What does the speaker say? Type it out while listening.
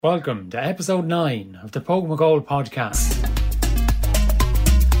Welcome to episode 9 of the Pogma Goal podcast. Oh,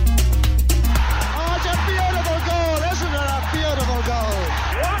 it's a beautiful goal, isn't it? A beautiful goal.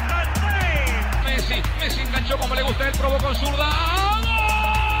 What a save! Messi enganchó como le gusta, él probó con zurda.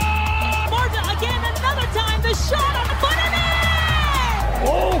 Morta again, another time, the shot on the foot of it!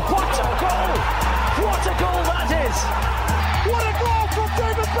 Oh, what a goal! What a goal that is! What a goal from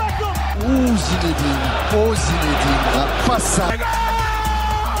David Beckham! Zinedine, la passa.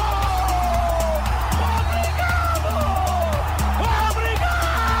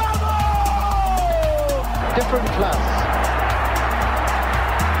 Different class.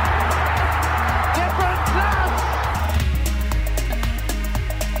 Different class.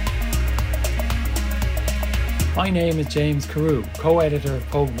 My name is James Carew, co-editor of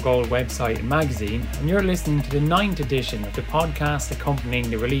Pogma Goal website and magazine, and you're listening to the 9th edition of the podcast accompanying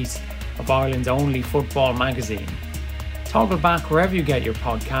the release of Ireland's only football magazine. Toggle back wherever you get your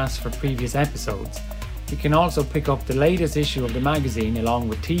podcasts for previous episodes. You can also pick up the latest issue of the magazine along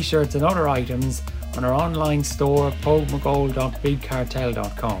with t-shirts and other items on our online store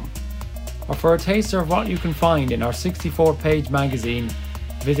pogmagoal.bigcartel.com. Or for a taster of what you can find in our 64-page magazine,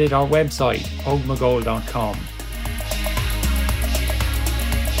 visit our website pogmagoal.com.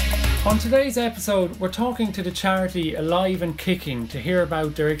 On today's episode, we're talking to the charity Alive and Kicking to hear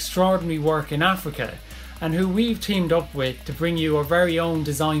about their extraordinary work in Africa and who we've teamed up with to bring you our very own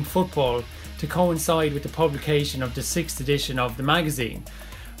designed football to coincide with the publication of the 6th edition of the magazine.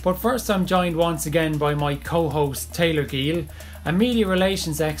 But first, I'm joined once again by my co-host Taylor Gill, a media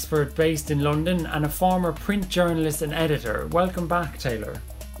relations expert based in London and a former print journalist and editor. Welcome back, Taylor.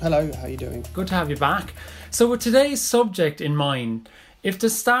 Hello, how are you doing? Good to have you back. So with today's subject in mind, if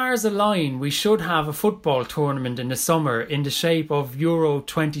the stars align, we should have a football tournament in the summer in the shape of Euro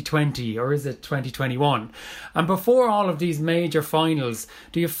 2020, or is it 2021? And before all of these major finals,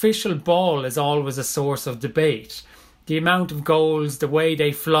 the official ball is always a source of debate. The amount of goals, the way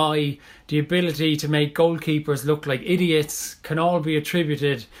they fly, the ability to make goalkeepers look like idiots can all be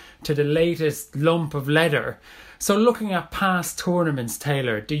attributed to the latest lump of leather. So looking at past tournaments,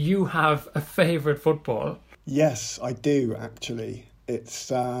 Taylor, do you have a favourite football? Yes, I do actually. It's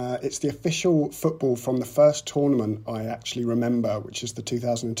the official football from the first tournament I actually remember, which is the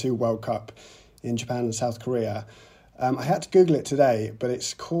 2002 World Cup in Japan and South Korea. I had to Google it today, but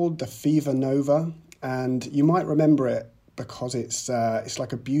it's called the FIFA Nova. And you might remember it because it's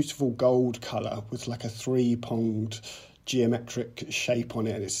like a beautiful gold colour with like a 3-pronged geometric shape on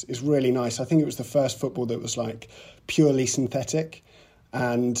it. It's really nice. I think it was the first football that was like purely synthetic.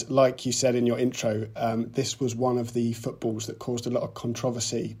 And like you said in your intro, this was one of the footballs that caused a lot of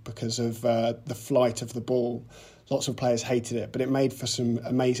controversy because of the flight of the ball. Lots of players hated it, but it made for some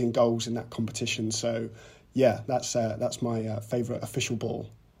amazing goals in that competition. So yeah, that's my favourite official ball.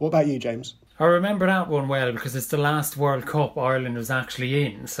 What about you, James? I remember that one well because it's the last World Cup Ireland was actually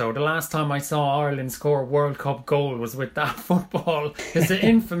in. So the last time I saw Ireland score a World Cup goal was with that football. It's the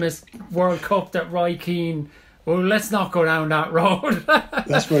infamous World Cup that Roy Keane... Well, let's not go down that road.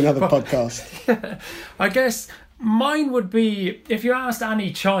 That's for another podcast. Yeah, I guess mine would be, if you asked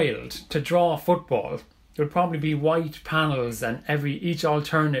any child to draw football, it would probably be white panels and each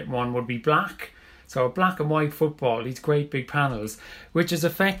alternate one would be black. So a black and white football, these great big panels, which is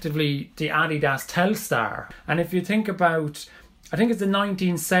effectively the Adidas Telstar. And if you think about, I think it's the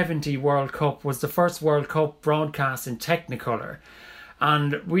 1970 World Cup was the first World Cup broadcast in Technicolor.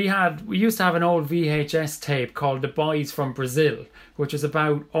 And we used to have an old VHS tape called The Boys from Brazil, which is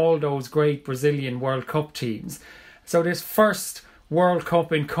about all those great Brazilian World Cup teams. So this first World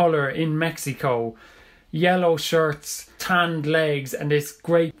Cup in colour in Mexico, yellow shirts, tanned legs, and this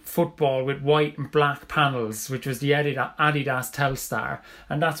great football with white and black panels, which was the Adidas Telstar.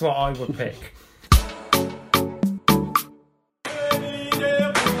 And that's what I would pick.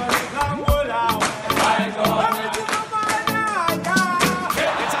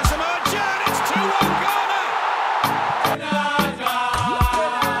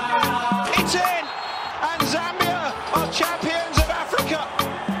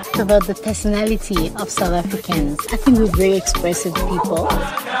 About the personality of South Africans. I think we're very expressive people.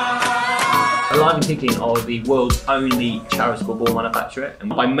 Alive and Kicking are the world's only charitable ball manufacturer,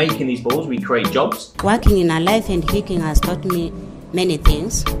 and by making these balls we create jobs. Working in Alive and Kicking has taught me many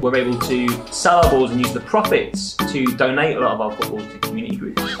things. We're able to sell our balls and use the profits to donate a lot of our footballs to community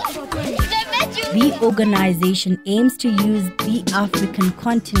groups. The organisation aims to use the African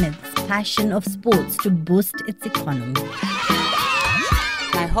continent's passion of sports to boost its economy.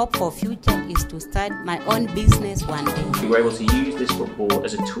 My hope for future is to start my own business one day. We were able to use this football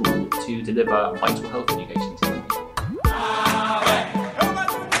as a tool to deliver vital health education to people.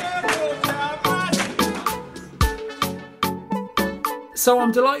 So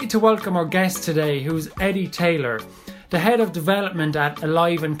I'm delighted to welcome our guest today, who's Eddie Taylor, the head of development at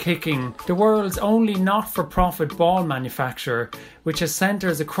Alive and Kicking, the world's only not-for-profit ball manufacturer, which has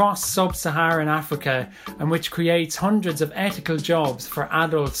centres across sub-Saharan Africa and which creates hundreds of ethical jobs for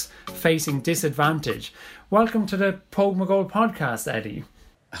adults facing disadvantage. Welcome to the Pogue McGold podcast, Eddie.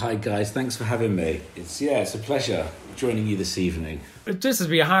 Hi guys, thanks for having me. It's a pleasure joining you this evening. This would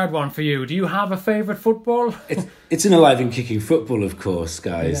be a hard one for you. Do you have a favourite football? It's an Alive and Kicking football, of course,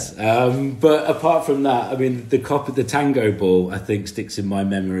 guys. Yeah. But apart from that, I mean, the tango ball, I think, sticks in my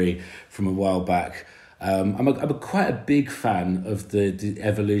memory from a while back. I'm quite a big fan of the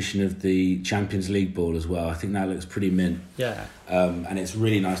evolution of the Champions League ball as well. I think that looks pretty mint. Yeah. And it's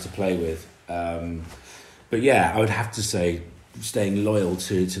really nice to play with. But yeah, I would have to say, staying loyal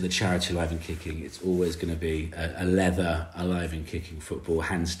to the charity Alive and Kicking, it's always going to be a leather Alive and Kicking football,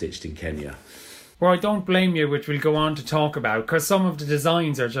 hand-stitched in Kenya. Well, I don't blame you, which we'll go on to talk about, because some of the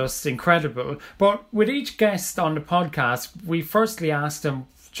designs are just incredible. But with each guest on the podcast, we firstly asked them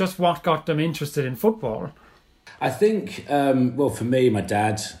just what got them interested in football. I think, for me, my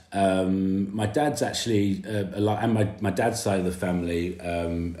dad's actually a lot, and my dad's side of the family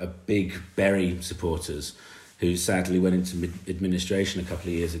are big Bury supporters, who sadly went into administration a couple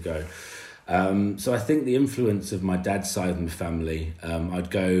of years ago. So I think the influence of my dad's side of the family, I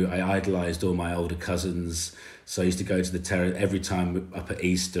idolised all my older cousins. So I used to go to the terrace every time up at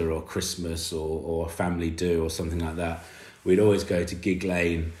Easter or Christmas or a family do or something like that. We'd always go to Gig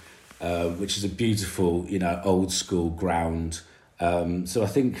Lane, which is a beautiful, old school ground. So I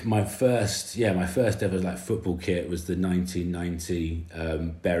think my first ever football kit was the 1990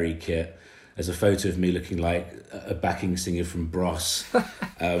 Bury kit. There's a photo of me looking like a backing singer from Bros,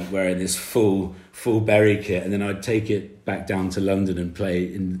 wearing this full Bury kit, and then I'd take it back down to London and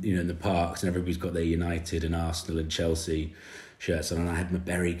play in the parks, and everybody's got their United and Arsenal and Chelsea shirts on, and I had my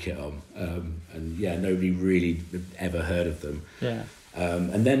Bury kit on, and nobody really ever heard of them. Yeah.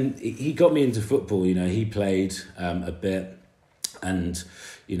 And then he got me into football. He played a bit, and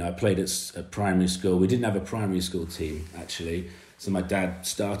I played at primary school. We didn't have a primary school team actually, so my dad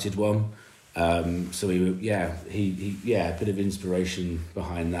started one. So we were, a bit of inspiration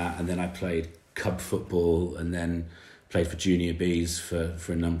behind that. And then I played cub football and then played for Junior Bs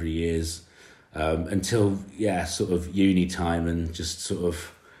for a number of years, until, sort of uni time, and just sort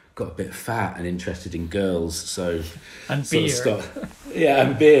of got a bit fat and interested in girls. So, and beer.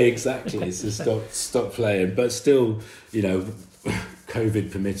 And beer, exactly. So stopped playing, but still,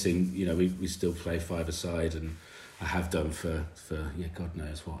 COVID permitting, we still play five-a-side, and I have done for God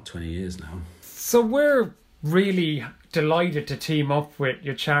knows what, 20 years now. So we're really delighted to team up with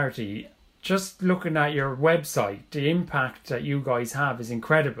your charity. Just looking at your website, the impact that you guys have is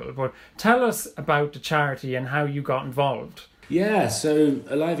incredible. But tell us about the charity and how you got involved. Yeah, so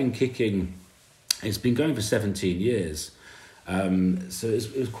Alive and Kicking, it's been going for 17 years. So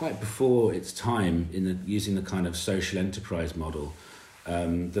it was quite before its time in using the kind of social enterprise model.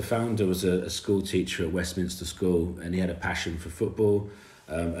 The founder was a school teacher at Westminster School, and he had a passion for football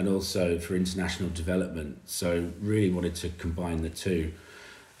and also for international development. So really wanted to combine the two.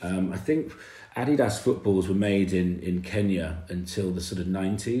 I think Adidas footballs were made in Kenya until the sort of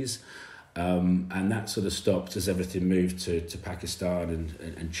 90s. And that sort of stopped as everything moved to Pakistan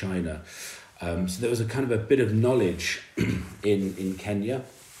and China. So there was a kind of a bit of knowledge in Kenya.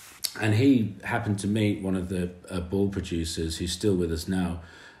 And he happened to meet one of the ball producers who's still with us now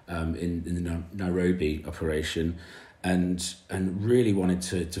in the Nairobi operation, and really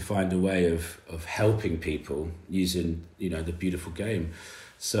wanted to find a way of helping people using the beautiful game.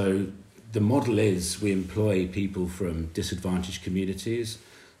 So the model is we employ people from disadvantaged communities,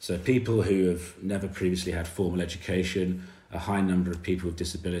 so people who have never previously had formal education, a high number of people with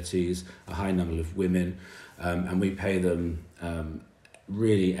disabilities, a high number of women, and we pay them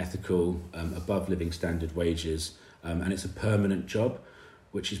really ethical, above living standard wages, and it's a permanent job,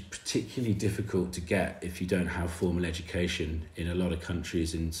 which is particularly difficult to get if you don't have formal education in a lot of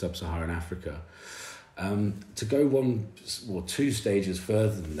countries in sub-Saharan Africa. To go one or two stages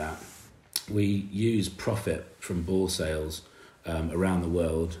further than that, we use profit from ball sales around the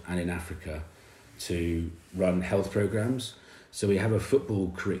world and in Africa to run health programs. So we have a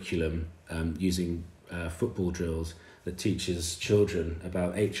football curriculum using football drills that teaches children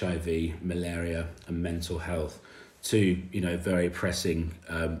about HIV, malaria and mental health, two very pressing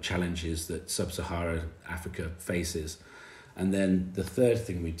challenges that sub-Saharan Africa faces. And then the third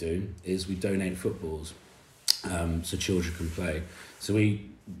thing we do is we donate footballs so children can play. So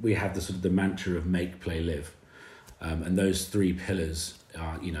we have the sort of the mantra of make, play, live, and those three pillars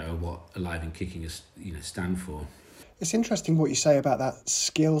are what Alive and Kicking is stand for. It's interesting what you say about that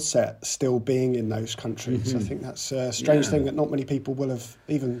skill set still being in those countries. I think that's a strange thing that not many people will have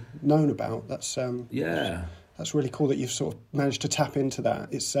even known about. That's that's really cool that you've sort of managed to tap into that.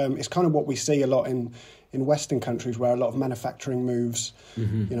 It's kind of what we see a lot in Western countries, where a lot of manufacturing moves,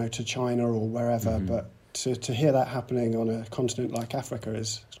 you know, to China or wherever. But to hear that happening on a continent like Africa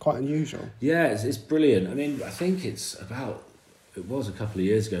is quite unusual. Yeah, it's brilliant. I mean, I think it was a couple of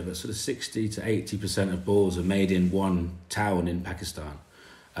years ago, but sort of 60 to 80% of balls are made in one town in Pakistan,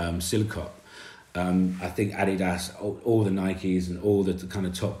 Silkot. I think Adidas, all the Nikes and all the kind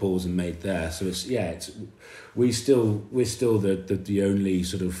of top balls are made there. So we're still the only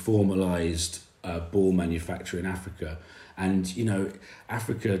sort of formalised ball manufacturer in Africa. And, you know,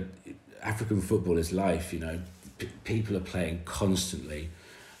 African football is life, you know, people are playing constantly.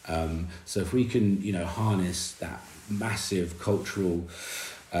 So if we can, you know, harness that massive cultural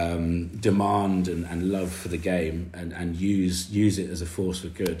demand and love for the game and use it as a force for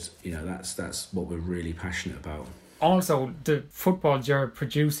good, you know, that's what we're really passionate about. Also, the footballs you're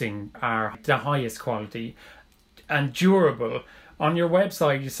producing are the highest quality and durable. On your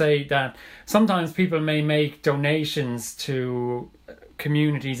website, you say that sometimes people may make donations to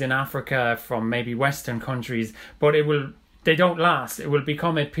communities in Africa from maybe Western countries, but they don't last. It will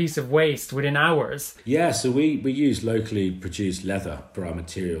become a piece of waste within hours. Yeah, so we use locally produced leather for our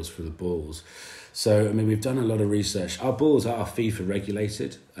materials for the balls. So, I mean, we've done a lot of research. Our balls are FIFA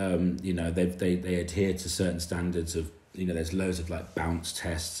regulated. You know, they adhere to certain standards of, you know, there's loads of like bounce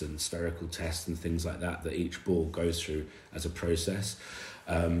tests and spherical tests and things like that each ball goes through as a process.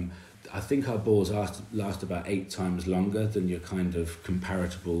 I think our balls last about 8 times longer than your kind of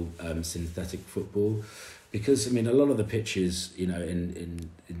comparable synthetic football. Because, I mean, a lot of the pitches, you know, in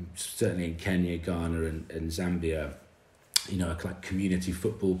certainly in Kenya, Ghana and Zambia, you know, are like community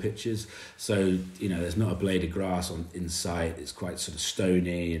football pitches. So, you know, there's not a blade of grass in sight. It's quite sort of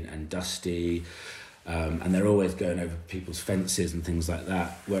stony and dusty. And they're always going over people's fences and things like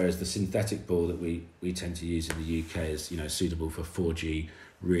that. Whereas the synthetic ball that we tend to use in the UK is, you know, suitable for 4G,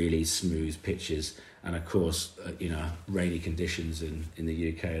 really smooth pitches. And, of course, you know, rainy conditions in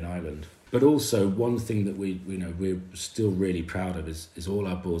the UK and Ireland. But also one thing that we're still really proud of is all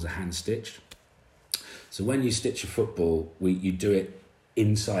our balls are hand stitched. So when you stitch a football, you do it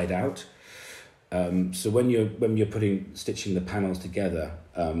inside out. So when you're stitching the panels together,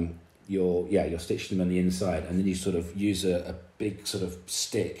 you're stitching them on the inside, and then you sort of use a big sort of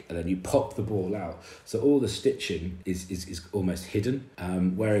stick, and then you pop the ball out. So all the stitching is almost hidden.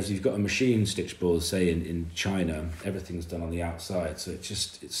 Whereas you've got a machine stitch ball, say in China, everything's done on the outside, so it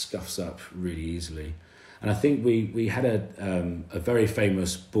scuffs up really easily. And I think we had a very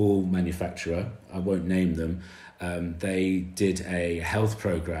famous ball manufacturer, I won't name them. They did a health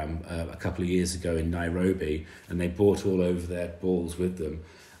program a couple of years ago in Nairobi, and they brought all over their balls with them.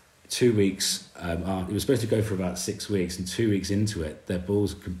 2 weeks, it was supposed to go for about 6 weeks, and 2 weeks into it, their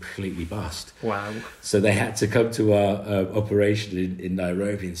balls completely bust. Wow. So they had to come to our operation in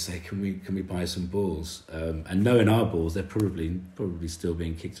Nairobi and say, can we buy some balls? And knowing our balls, they're probably still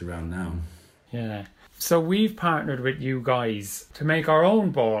being kicked around now. Yeah. So we've partnered with you guys to make our own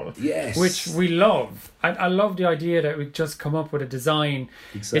ball, yes, which we love. I love the idea that we just come up with a design.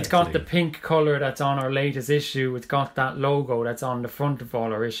 Exactly. It's got the pink colour that's on our latest issue. It's got that logo that's on the front of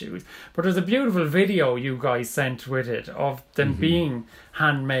all our issues. But there's a beautiful video you guys sent with it of them being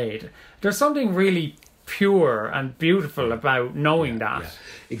handmade. There's something really pure and beautiful about knowing that. Yeah.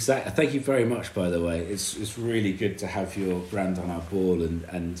 Exactly. Thank you very much, by the way. It's really good to have your brand on our ball, and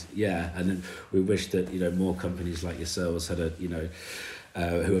then we wish that, you know, more companies like yourselves had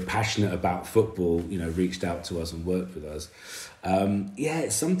who are passionate about football, you know, reached out to us and worked with us.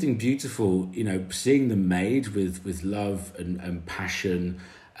 It's something beautiful, you know, seeing them made with love and passion.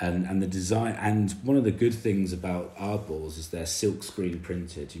 And the design, and one of the good things about our balls is they're silk screen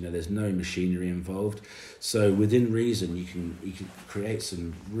printed. You know, there's no machinery involved, so within reason you can create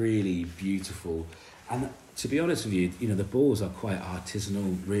some really beautiful. And to be honest with you, you know, the balls are quite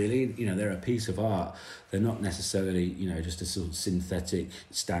artisanal, really. You know, they're a piece of art. They're not necessarily, you know, just a sort of synthetic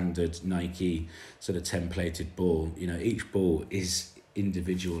standard Nike sort of templated ball. You know, each ball is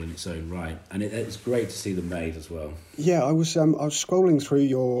individual in its own right, and it's great to see them made as well. Yeah, I was scrolling through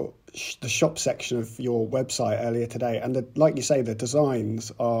the shop section of your website earlier today, and like you say, the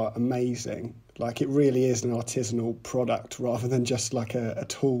designs are amazing. Like, it really is an artisanal product rather than just like a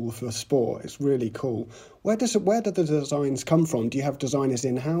tool for sport. It's really cool. Where do the designs come from? Do you have designers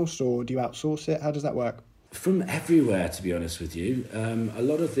in-house, or do you outsource it? How does that work? From everywhere, to be honest with you. A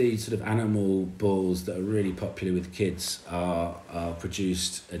lot of the sort of animal balls that are really popular with kids are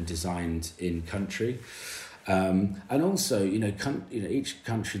produced and designed in country. And also, each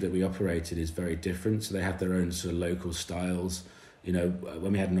country that we operated is very different, so they have their own sort of local styles.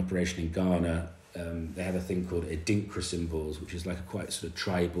 When we had an operation in Ghana, they had a thing called Adinkra symbols, which is like a quite sort of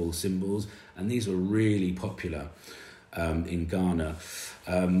tribal symbols, and these were really popular in Ghana.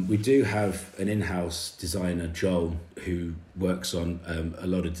 We do have an in-house designer, Joel, who works on a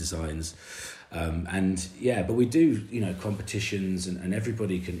lot of designs. But we do, competitions, and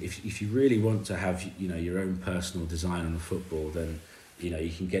everybody can, if you really want to have, your own personal design on a football, then,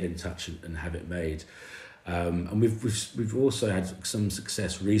 you can get in touch and have it made. And we've also had some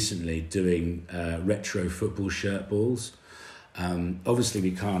success recently doing retro football shirt balls. Obviously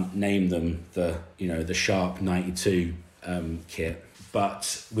we can't name them the Sharp 92 kit,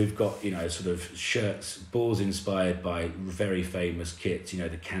 but we've got sort of shirts, balls inspired by very famous kits,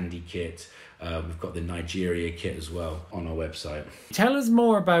 the Candy kit. We've got the Nigeria kit as well on our website. Tell us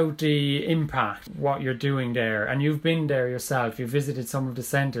more about the impact, what you're doing there. And you've been there yourself. You visited some of the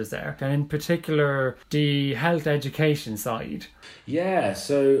centres there. And in particular, the health education side. Yeah,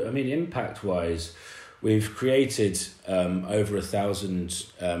 so, impact-wise, we've created over 1,000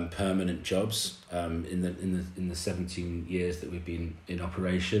 permanent jobs in the 17 years that we've been in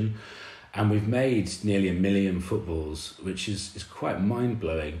operation. And we've made nearly 1 million footballs, which is quite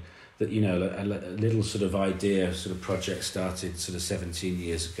mind-blowing. That a little sort of idea, sort of project started sort of 17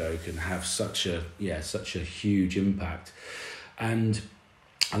 years ago can have such a huge impact. And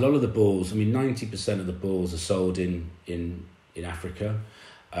a lot of the balls, 90% of the balls are sold in Africa.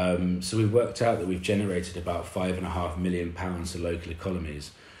 So we've worked out that we've generated about £5.5 million to local economies,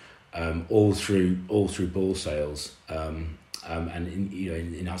 all through ball sales, and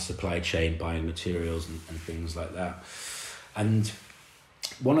in our supply chain, buying materials and things like that. And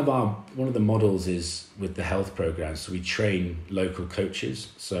one of the models is with the health programs. So we train local coaches.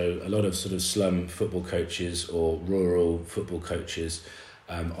 So a lot of sort of slum football coaches or rural football coaches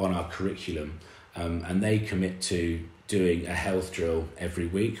on our curriculum, and they commit to doing a health drill every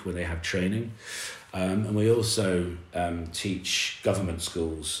week when they have training. And we also teach government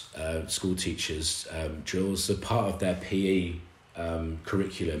schools, school teachers drills. So part of their PE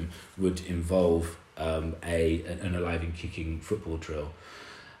curriculum would involve an alive and kicking football drill.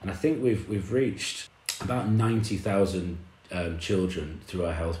 And I think we've reached about 90,000 children through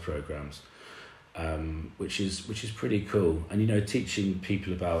our health programs, which is pretty cool. And teaching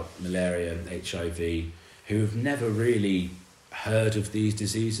people about malaria and HIV who have never really heard of these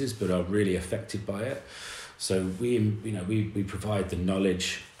diseases but are really affected by it. So we provide the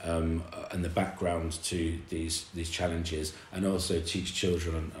knowledge and the background to these challenges, and also teach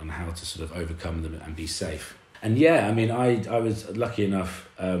children on how to sort of overcome them and be safe. And I was lucky enough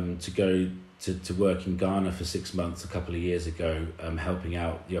to go to work in Ghana for 6 months a couple of years ago, helping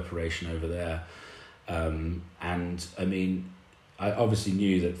out the operation over there. I obviously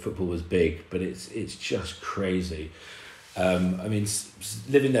knew that football was big, but it's just crazy.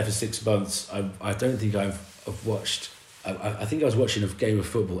 Living there for 6 months, I don't think I've watched. I think I was watching a game of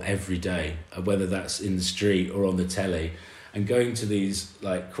football every day, whether that's in the street or on the telly, and going to these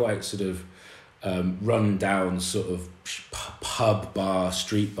like quite sort of run down sort of pub bar,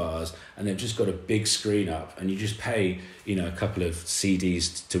 street bars, and they've just got a big screen up, and you just pay a couple of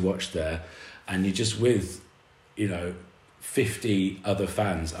CDs to watch there, and you're just with 50 other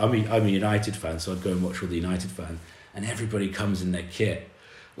fans. I'm a United fan, so I'd go and watch all the United fans, and everybody comes in their kit,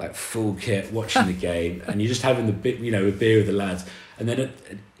 like full kit, watching the game, and you're just having a beer with the lads, and then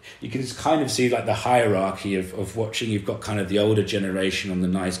you can just kind of see like the hierarchy of watching. You've got kind of the older generation on the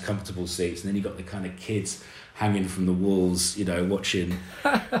nice comfortable seats, and then you've got the kind of kids hanging from the walls, watching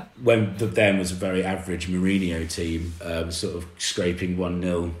when them was a very average Mourinho team, sort of scraping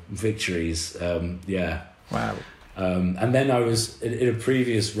 1-0 victories. Wow. And then I was in a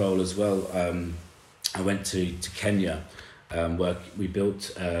previous role as well. I went to Kenya, where we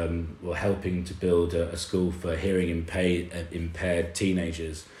built, helping to build a school for hearing impaired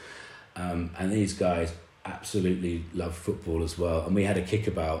teenagers. And these guys absolutely love football as well. And we had a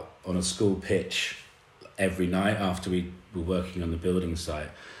kickabout on a school pitch every night after we were working on the building site.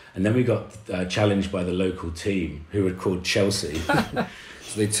 And then we got challenged by the local team, who were called Chelsea. So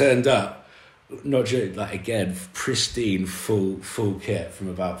they turned up, not just, like, again, pristine full kit from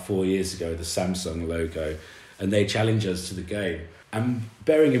about 4 years ago, the Samsung logo, and they challenged us to the game. And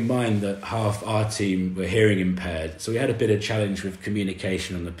bearing in mind that half our team were hearing impaired, so we had a bit of challenge with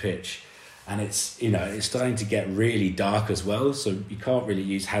communication on the pitch. And it's, you know, it's starting to get really dark as well, so you can't really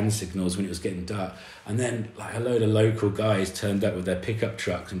use hand signals when it was getting dark. And then like a load of local guys turned up with their pickup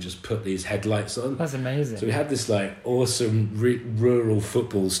trucks and just put these headlights on. That's amazing. So we had this like awesome rural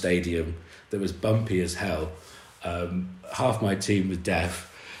football stadium that was bumpy as hell. Half my team was deaf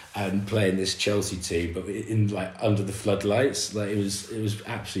and playing this Chelsea team, but in like under the floodlights. Like it was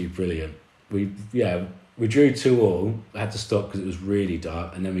absolutely brilliant. We drew 2-2. I had to stop because it was really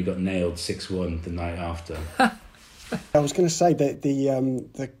dark, and then we got nailed 6-1 the night after. I was going to say that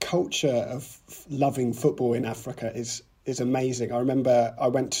the culture of loving football in Africa is amazing. I remember I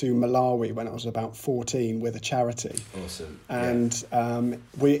went to Malawi when I was about 14 with a charity. Awesome. And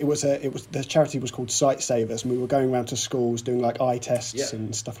the charity was called Sight Savers, and we were going around to schools doing like eye tests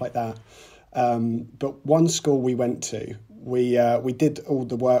and stuff like that. But one school we went to, we did all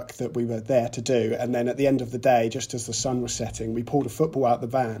the work that we were there to do, and then at the end of the day, just as the sun was setting, we pulled a football out the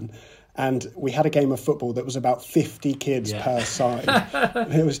van, and we had a game of football that was about 50 kids per side.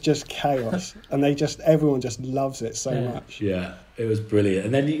 It was just chaos, and everyone just loves it so much. Yeah, it was brilliant.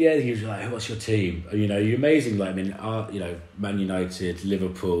 And then you're like, what's your team? You know, you're amazing. Like, I mean, Man United,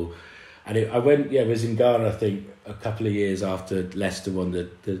 Liverpool. And I was in Ghana, I think, a couple of years after Leicester won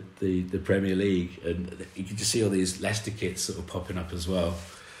the Premier League, and you could just see all these Leicester kits sort of popping up as well.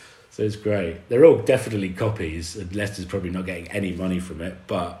 So it's great. They're all definitely copies, and Leicester's probably not getting any money from it,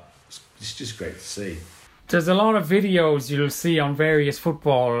 but it's just great to see. There's a lot of videos you'll see on various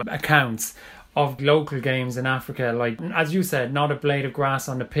football accounts of local games in Africa, like, as you said, not a blade of grass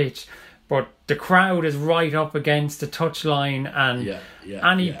on the pitch, but the crowd is right up against the touchline, and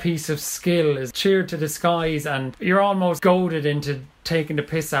any piece of skill is cheered to the skies, and you're almost goaded into taking the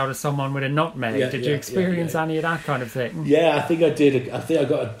piss out of someone with a nutmeg. Did you experience any of that kind of thing? Yeah, I think I did. I think I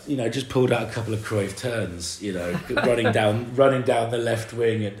got, just pulled out a couple of Cruyff turns, running down the left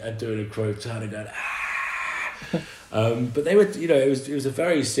wing and doing a Cruyff turn and going, but they were, it was a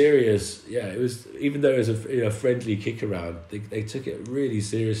very serious, it was, even though it was a friendly kick around, they took it really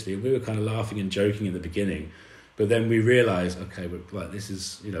seriously, and we were kind of laughing and joking in the beginning, but then we realised, okay, this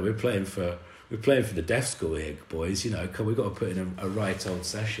is, we're playing for the deaf school here, boys, we've got to put in a right old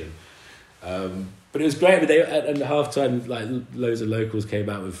session. But it was great. But at half time, like, loads of locals came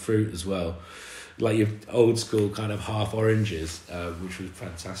out with fruit as well, like your old school kind of half oranges, which was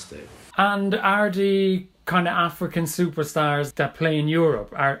fantastic. And are the kind of African superstars that play in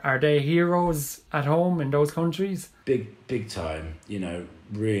Europe, are they heroes at home in those countries? Big time,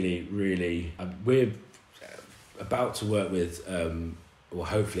 really, really. We're about to work with,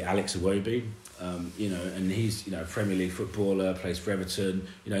 hopefully Alex Iwobi, and he's, a Premier League footballer, plays for Everton,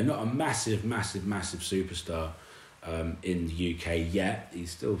 not a massive superstar in the UK yet.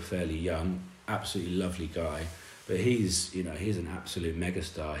 He's still fairly young, absolutely lovely guy. But he's an absolute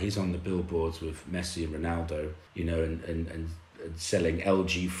megastar. He's on the billboards with Messi and Ronaldo, and selling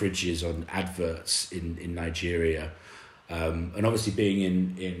LG fridges on adverts in Nigeria, and obviously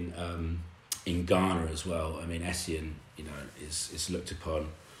being in Ghana as well. I mean, Essien, is looked upon,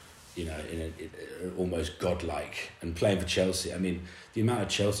 in almost godlike, and playing for Chelsea. I mean, the amount of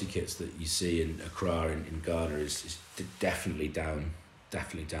Chelsea kits that you see in Accra in Ghana is definitely down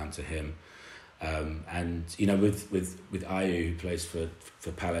to him. And with Ayew, who plays for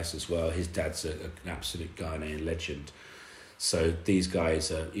Palace as well, his dad's an absolute Ghanaian legend. So these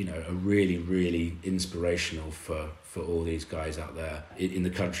guys are really, really inspirational for all these guys out there in the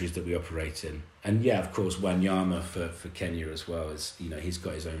countries that we operate in. And of course, Wanyama for Kenya as well, is he's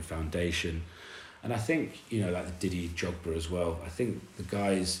got his own foundation. And I think like the Didi Drogba as well. I think the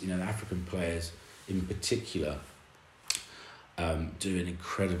guys, the African players in particular, do an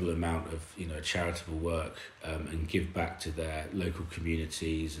incredible amount of charitable work, and give back to their local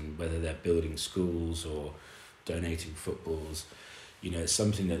communities, and whether they're building schools or donating footballs, it's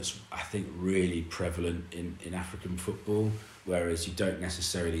something that's, I think, really prevalent in African football, whereas you don't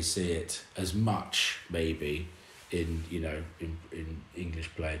necessarily see it as much maybe in English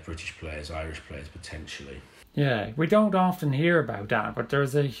players, British players, Irish players potentially. Yeah, we don't often hear about that, but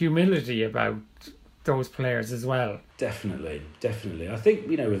there's a humility about those players as well. Definitely. I think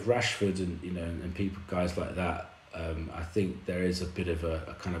with Rashford and and people, guys like that, I think there is a bit of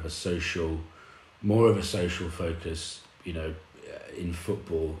a kind of more of a social focus, in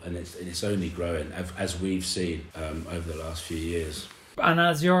football, and it's only growing as we've seen over the last few years. And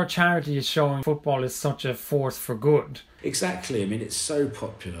as your charity is showing, football is such a force for good. Exactly. I mean, it's so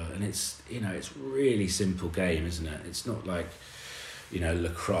popular, and it's it's really simple game, isn't it? It's not like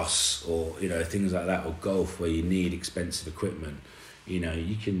lacrosse or things like that, or golf, where you need expensive equipment. You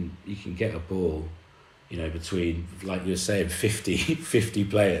can get a ball, between, like you were saying, 50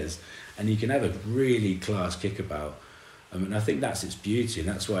 players, and you can have a really class kickabout. And I think that's its beauty, and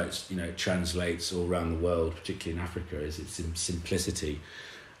that's why it's it translates all around the world, particularly in Africa, is its simplicity.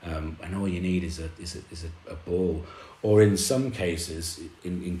 And all you need is a ball. Or in some cases,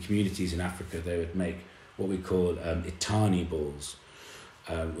 in communities in Africa, they would make what we call Itani balls,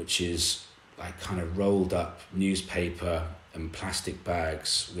 which is like kind of rolled up newspaper and plastic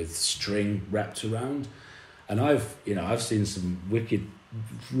bags with string wrapped around. And I've seen some wicked,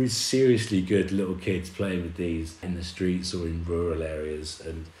 seriously good little kids playing with these in the streets or in rural areas.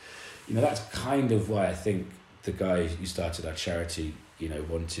 And that's kind of why I think the guy who started our charity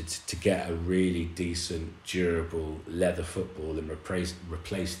wanted to get a really decent, durable leather football and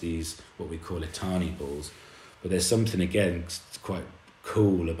replace these what we call Itani balls. But there's something again quite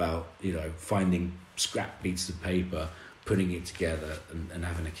cool about finding scrap pieces of paper, putting it together, and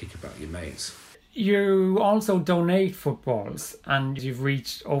having a kick about your mates. You also donate footballs, and you've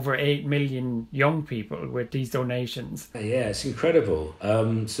reached over 8 million young people with these donations. Yeah, it's incredible.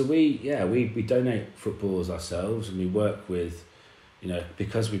 So we donate footballs ourselves, and we work with,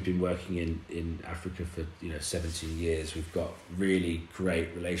 because we've been working in Africa for 17 years, we've got really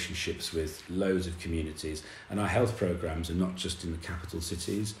great relationships with loads of communities, and our health programs are not just in the capital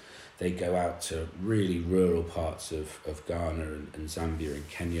cities. They go out to really rural parts of Ghana and Zambia and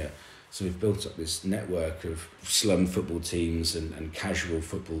Kenya. So we've built up this network of slum football teams and casual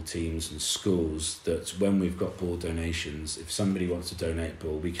football teams and schools that when we've got ball donations, if somebody wants to donate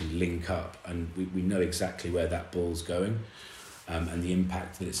ball, we can link up and we know exactly where that ball's going and the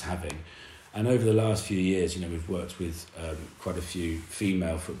impact that it's having. And over the last few years, we've worked with quite a few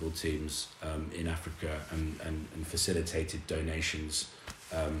female football teams in Africa and facilitated donations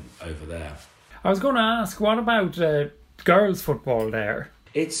over there. I was going to ask, what about girls' football there?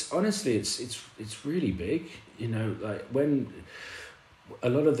 It's honestly, it's really big. Like when a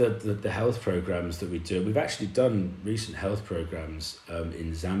lot of the health programs that we do, we've actually done recent health programs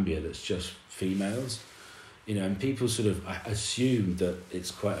in Zambia that's just females. And people sort of assume that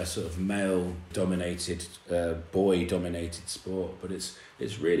it's quite a sort of male-dominated, boy-dominated sport, but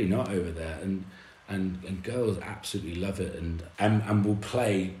it's really not over there. And girls absolutely love it and will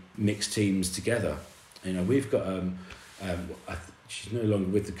play mixed teams together. We've got she's no longer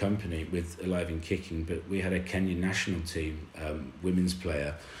with the company, with Alive and Kicking, but we had a Kenyan national team, women's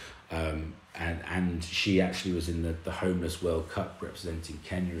player, and she actually was in the Homeless World Cup representing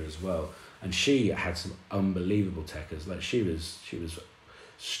Kenya as well. And she had some unbelievable techers. Like she was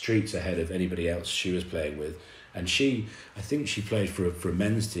streets ahead of anybody else she was playing with. And I think she played for a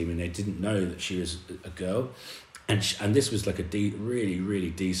men's team, and they didn't know that she was a girl. And this was like a really, really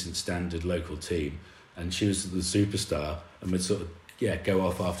decent standard local team. And she was the superstar, and would sort of go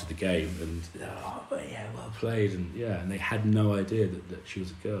off after the game and well played, and they had no idea that she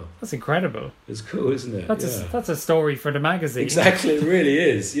was a girl. That's incredible. It's cool, isn't it? That's a story for the magazine. Exactly, it really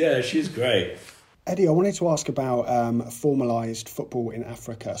is. Yeah, she's great. Eddie, I wanted to ask about formalised football in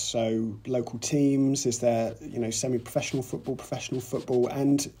Africa. So local teams, is there semi-professional football, professional football,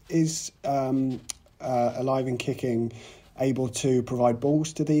 and is Alive and Kicking able to provide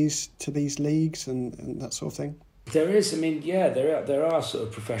balls to these leagues and that sort of thing? There is. There are sort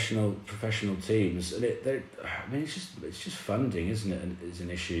of professional teams, and it's just funding, isn't it? Is an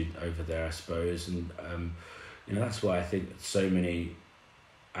issue over there, I suppose, and that's why I think so many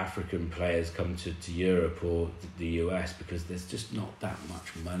African players come to Europe or the US, because there's just not that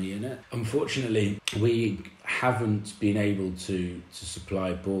much money in it. Unfortunately, we haven't been able to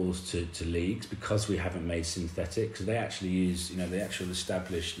supply balls to leagues because we haven't made synthetics. They actually use, the actual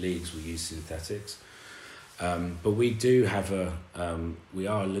established leagues will use synthetics. But we do have we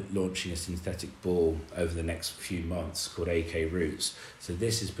are launching a synthetic ball over the next few months called AK Roots. So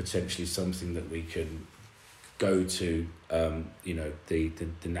this is potentially something that we can go to, the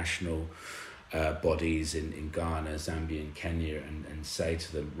national bodies in Ghana, Zambia and Kenya and say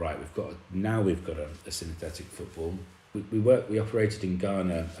to them, right, we've got a synthetic football. We operated in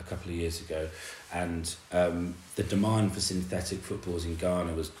Ghana a couple of years ago, and the demand for synthetic footballs in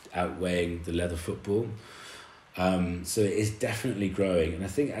Ghana was outweighing the leather football. So it is definitely growing, and I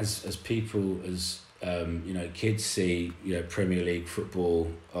think as people, kids see Premier League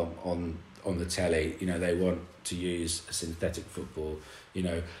football on the telly, they want to use a synthetic football.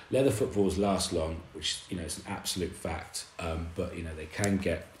 Leather footballs last long, which it's an absolute fact, but they can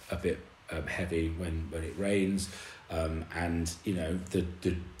get a bit heavy when it rains, and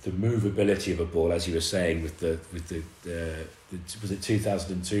the movability of a ball, as you were saying, with the was it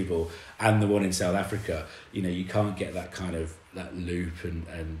 2002 ball and the one in South Africa, you can't get that kind of that loop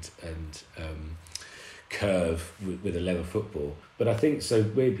and curve with a leather football. But I think so.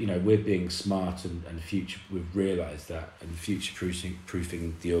 We're being smart and future. We've realised that and future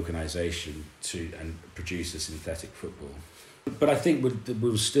proofing the organisation and produce a synthetic football. But I think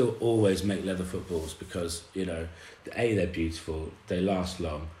we'll still always make leather footballs because they're beautiful, they last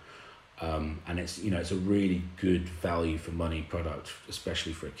long, and it's a really good value for money product,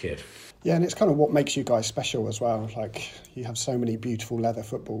 especially for a kid. Yeah, and it's kind of what makes you guys special as well. Like, you have so many beautiful leather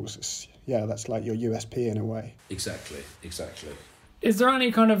footballs. That's like your USP in a way. Exactly. Is there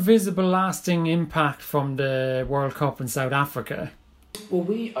any kind of visible, lasting impact from the World Cup in South Africa? Well,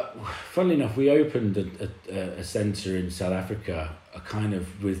 funnily enough, we opened a centre in South Africa, kind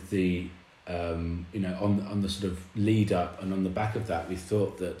of with the, on the sort of lead up, and on the back of that, we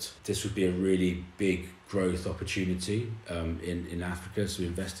thought that this would be a really big growth opportunity in Africa, so we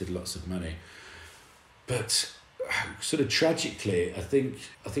invested lots of money. But sort of tragically, I think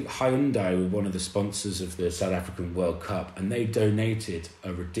Hyundai were one of the sponsors of the South African World Cup, and they donated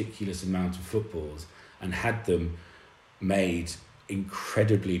a ridiculous amount of footballs and had them made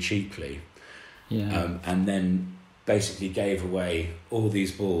incredibly cheaply, and then basically gave away all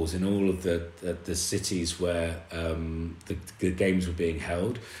these balls in all of the cities where the games were being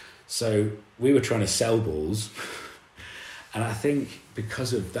held. So we were trying to sell balls, and I think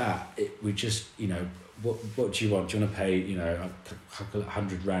because of that, we just what do you want? Do you want to pay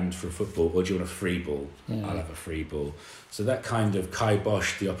R100 for a football, or do you want a free ball? I'll have a free ball. So that kind of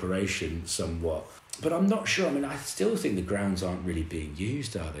kiboshed the operation somewhat. But I'm not sure. I mean, I still think the grounds aren't really being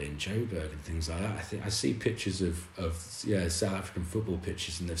used, are they, in Joburg and things like that? I see pictures of South African football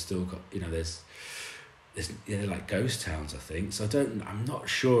pitches, and they've still got they're like ghost towns, I think. So I'm not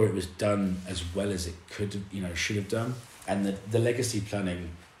sure it was done as well as it should have done. And the legacy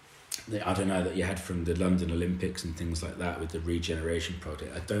planning, I don't know, that you had from the London Olympics and things like that with the regeneration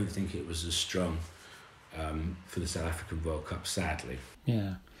project, I don't think it was as strong for the South African World Cup, sadly.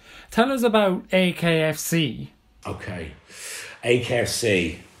 Yeah. Tell us about AKFC. Okay,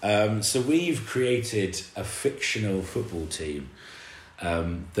 AKFC. So we've created a fictional football team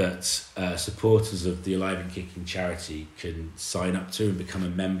that supporters of the Alive and Kicking charity can sign up to and become a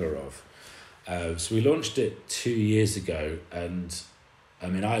member of. So we launched it 2 years ago, and I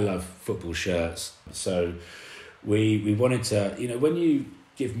mean, I love football shirts. So we wanted to, when you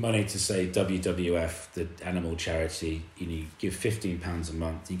give money to, say, WWF, the animal charity, you give £15 a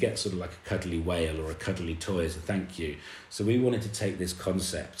month, you get sort of like a cuddly whale or a cuddly toy as a thank you. So we wanted to take this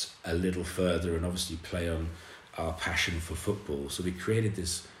concept a little further and obviously play on our passion for football. So we created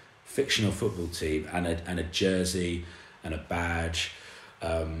this fictional football team and a jersey and a badge.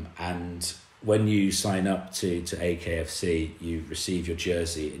 And when you sign up to AKFC, you receive your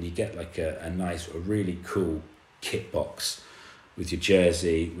jersey and you get like a really cool kit box with your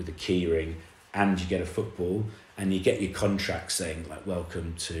jersey, with a key ring, and you get a football, and you get your contract saying like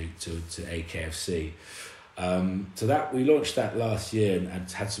 "Welcome to AKFC." So that we launched that last year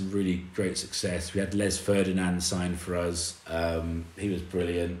and had some really great success. We had Les Ferdinand sign for us. He was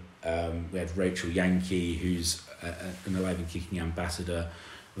brilliant. We had Rachel Yankee, who's an Alive and Kicking ambassador.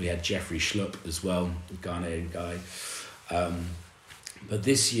 We had Jeffrey Schlupp as well, a Ghanaian guy. But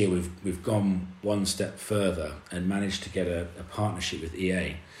this year we've gone one step further and managed to get a partnership with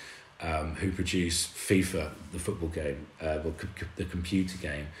EA, who produce FIFA, the football game, the computer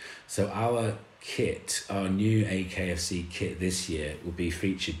game. So our kit, our new AKFC kit this year, will be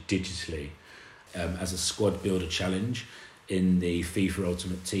featured digitally as a squad builder challenge in the FIFA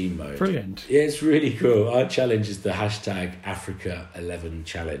Ultimate Team mode. Brilliant. Yeah, it's really cool. Our challenge is the #Africa11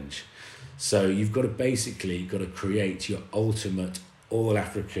 challenge. So you've got to create your ultimate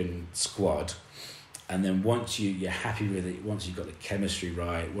all-African squad, and then once you're happy with it, once you've got the chemistry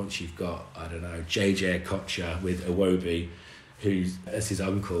right, once you've got, I don't know, JJ Okocha with Iwobi, that's his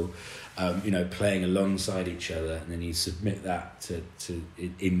uncle, playing alongside each other, and then you submit that to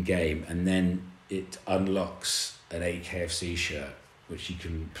in-game, and then it unlocks an AKFC shirt, which you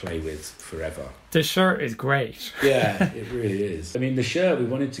can play with forever. The shirt is great. Yeah, it really is. I mean, the shirt, we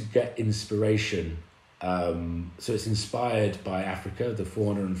wanted to get inspiration. So it's inspired by Africa, the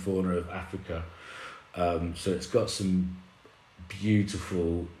fauna of Africa. So it's got some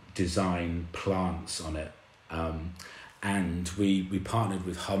beautiful design plants on it. And we partnered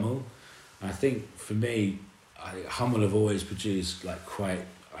with Hummel. And I think for me, Hummel have always produced like quite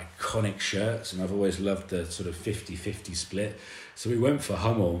iconic shirts, and I've always loved the sort of 50-50 split. So we went for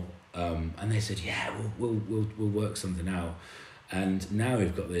Hummel, and they said, yeah, we'll work something out. And now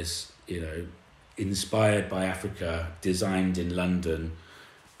we've got this, inspired by Africa, designed in London,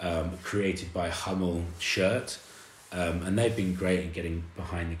 created by Hummel shirt, and they've been great in getting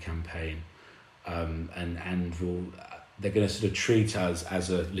behind the campaign. and will. They're going to sort of treat us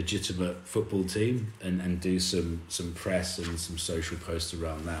as a legitimate football team and do some press and some social posts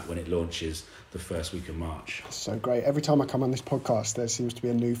around that when it launches the first week of March. That's so great. Every time I come on this podcast, there seems to be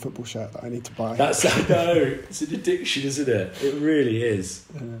a new football shirt that I need to buy. I know. It's an addiction, isn't it? It really is.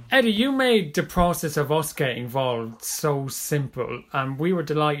 Eddie, you made the process of us getting involved so simple, and we were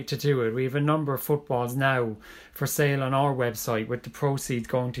delighted to do it. We have a number of footballs now for sale on our website with the proceeds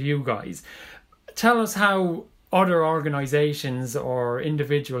going to you guys. Tell us how other organisations or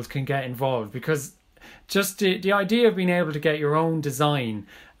individuals can get involved, because just the idea of being able to get your own design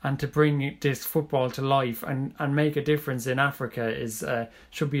and to bring this football to life and make a difference in Africa is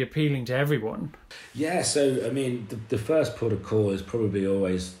should be appealing to everyone. Yeah, so I mean the first port of call is probably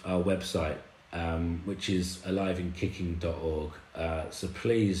always our website, which is aliveinkicking.org. So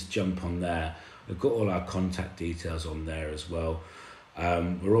please jump on there. We've got all our contact details on there as well.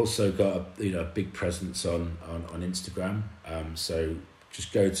 We're also got a big presence on Instagram. So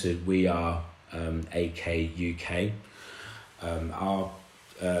just go to We Are AK UK. Our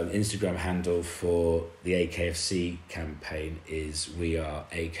Instagram handle for the AKFC campaign is We Are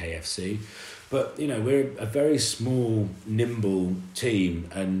AKFC. But we're a very small, nimble team,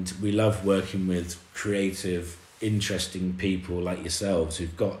 and we love working with creative, interesting people like yourselves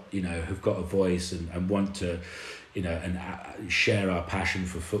who've got a voice and want to and share our passion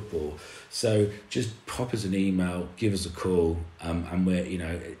for football. So just pop us an email, give us a call, and we're,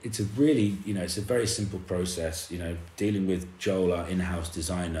 it's a really, it's a very simple process. Dealing with Joel, our in-house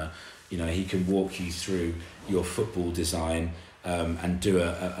designer, he can walk you through your football design and do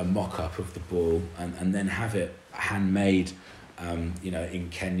a mock-up of the ball and then have it handmade, in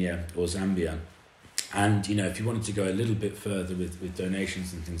Kenya or Zambia. And, if you wanted to go a little bit further with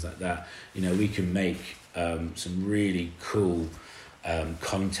donations and things like that, we can make some really cool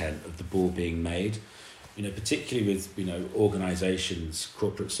content of the ball being made. Particularly with, organisations,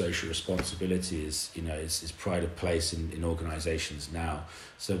 corporate social responsibility is pride of place in organisations now.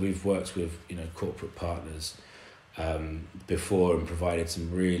 So we've worked with, corporate partners before and provided some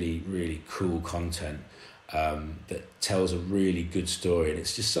really, really cool content that tells a really good story, and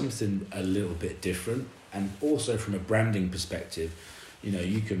it's just something a little bit different. And also from a branding perspective,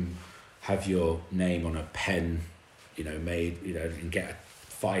 you can have your name on a pen, made, and get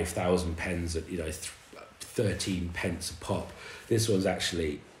 5,000 pens at 13 pence a pop. This one's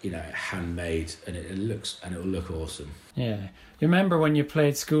actually handmade, and it'll look awesome. Yeah. You remember when you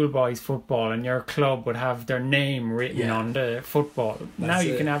played schoolboys football and your club would have their name written on the football? Now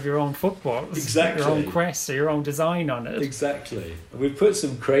you can have your own footballs. Exactly. Your own crest or your own design on it. Exactly. We've put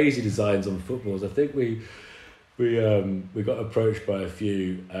some crazy designs on footballs. I think we got approached by a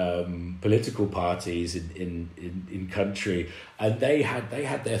few political parties in country, and they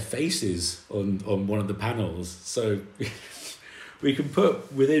had their faces on one of the panels. So we can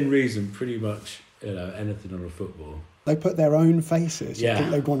put within reason pretty much anything on a football. They put their own faces. Yeah. I think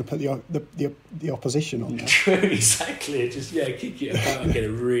they want to put the opposition on there. True, exactly. Just kick it about and get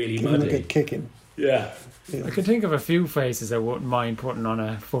it really Give muddy. them a good kicking. Yeah. I could think of a few faces I wouldn't mind putting on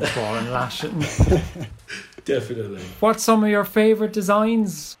a football and lashing. Definitely. What's some of your favourite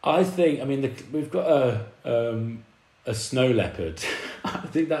designs? I think, we've got a snow leopard. I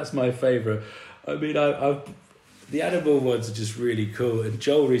think that's my favourite. The animal ones are just really cool. And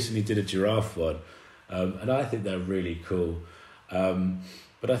Joel recently did a giraffe one, and I think they're really cool.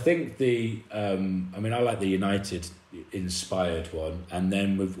 But I think I like the United inspired one, and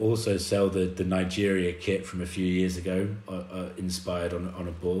then we've also sell the Nigeria kit from a few years ago, inspired on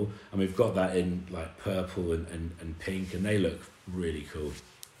a ball, and we've got that in like purple and pink, and they look really cool.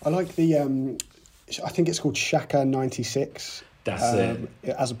 I like the I think it's called Shaka 96. That's it.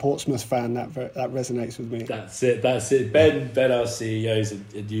 As a Portsmouth fan, that resonates with me. That's it. Ben, our CEO, is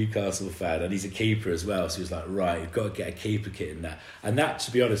a Newcastle fan, and he's a keeper as well. So he was like, right, you've got to get a keeper kit in there. And that,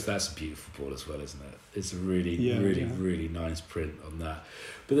 to be honest, that's a beautiful ball as well, isn't it? It's a really nice print on that.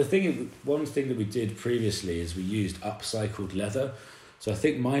 But one thing that we did previously is we used upcycled leather. So I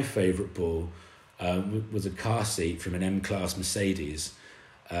think my favourite ball was a car seat from an M-Class Mercedes.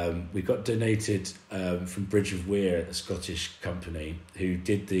 We got donated from Bridge of Weir, a Scottish company who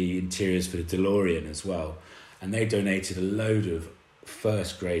did the interiors for the DeLorean as well, and they donated a load of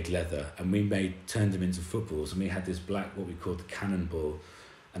first grade leather, and we turned them into footballs, and we had this black, what we called the cannonball,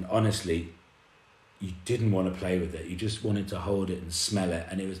 and honestly, you didn't want to play with it, you just wanted to hold it and smell it,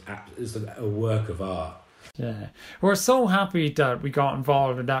 and it was a work of art. Yeah, we're so happy that we got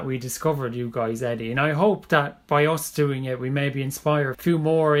involved and that we discovered you guys, Eddie. And I hope that by us doing it, we maybe inspire a few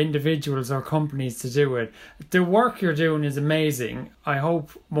more individuals or companies to do it. The work you're doing is amazing. I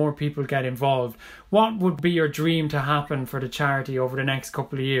hope more people get involved. What would be your dream to happen for the charity over the next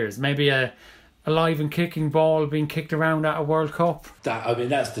couple of years? Maybe a live and kicking ball being kicked around at a World Cup?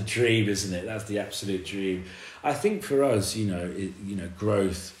 That's the dream, isn't it? That's the absolute dream. I think for us,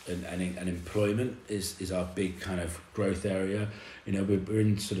 growth and employment is our big kind of growth area. We're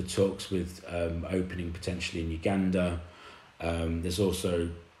in sort of talks with opening potentially in Uganda. There's also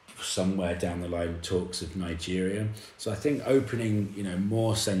somewhere down the line talks of Nigeria. So I think opening,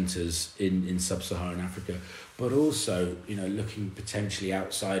 more centres in sub-Saharan Africa, but also, looking potentially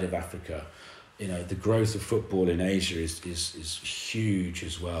outside of Africa. The growth of football in Asia is huge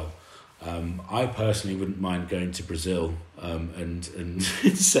as well. I personally wouldn't mind going to Brazil and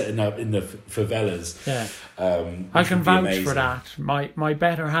setting up in the favelas. Yeah, I can vouch for that. My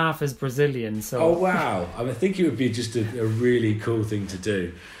better half is Brazilian, so. Oh wow! I think it would be just a really cool thing to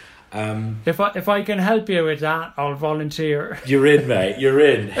do. If I can help you with that, I'll volunteer. You're in, mate. You're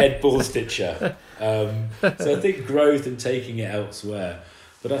in. Head ball stitcher. So I think growth and taking it elsewhere.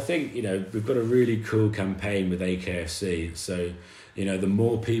 But I think, we've got a really cool campaign with AKFC. So, the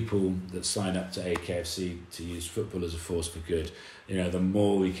more people that sign up to AKFC to use football as a force for good, the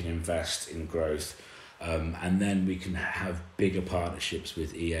more we can invest in growth. And then we can have bigger partnerships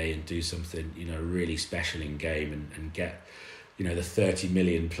with EA and do something, really special in game and get, the 30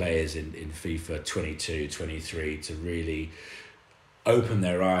 million players in FIFA 22, 23 to really open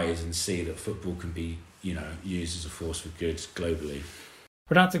their eyes and see that football can be, used as a force for good globally.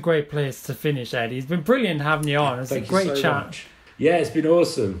 But that's a great place to finish, Eddie. It's been brilliant having you on. It's a great chat. Much. Yeah, it's been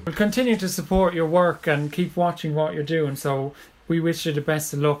awesome. We'll continue to support your work and keep watching what you're doing. So we wish you the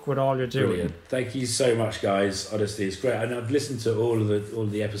best of luck with all you're doing. Brilliant. Thank you so much, guys. Honestly, it's great. And I've listened to all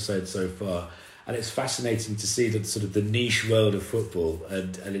of the episodes so far, and it's fascinating to see the sort of the niche world of football.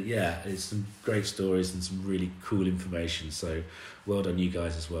 And it's some great stories and some really cool information. So well done, you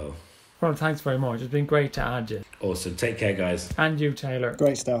guys, as well. Well, thanks very much. It's been great to add you. Awesome. Take care, guys. And you, Taylor.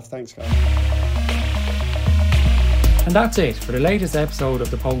 Great stuff. Thanks, guys. And that's it for the latest episode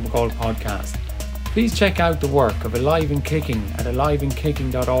of the Pogue McCall podcast. Please check out the work of Alive and Kicking at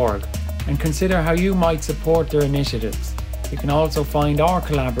aliveandkicking.org and consider how you might support their initiatives. You can also find our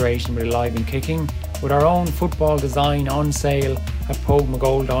collaboration with Alive and Kicking with our own football design on sale at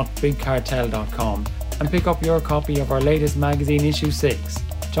poguemcgoal.bigcartel.com and pick up your copy of our latest magazine, issue 6.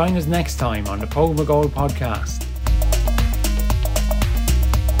 Join us next time on the Pogue McCall podcast.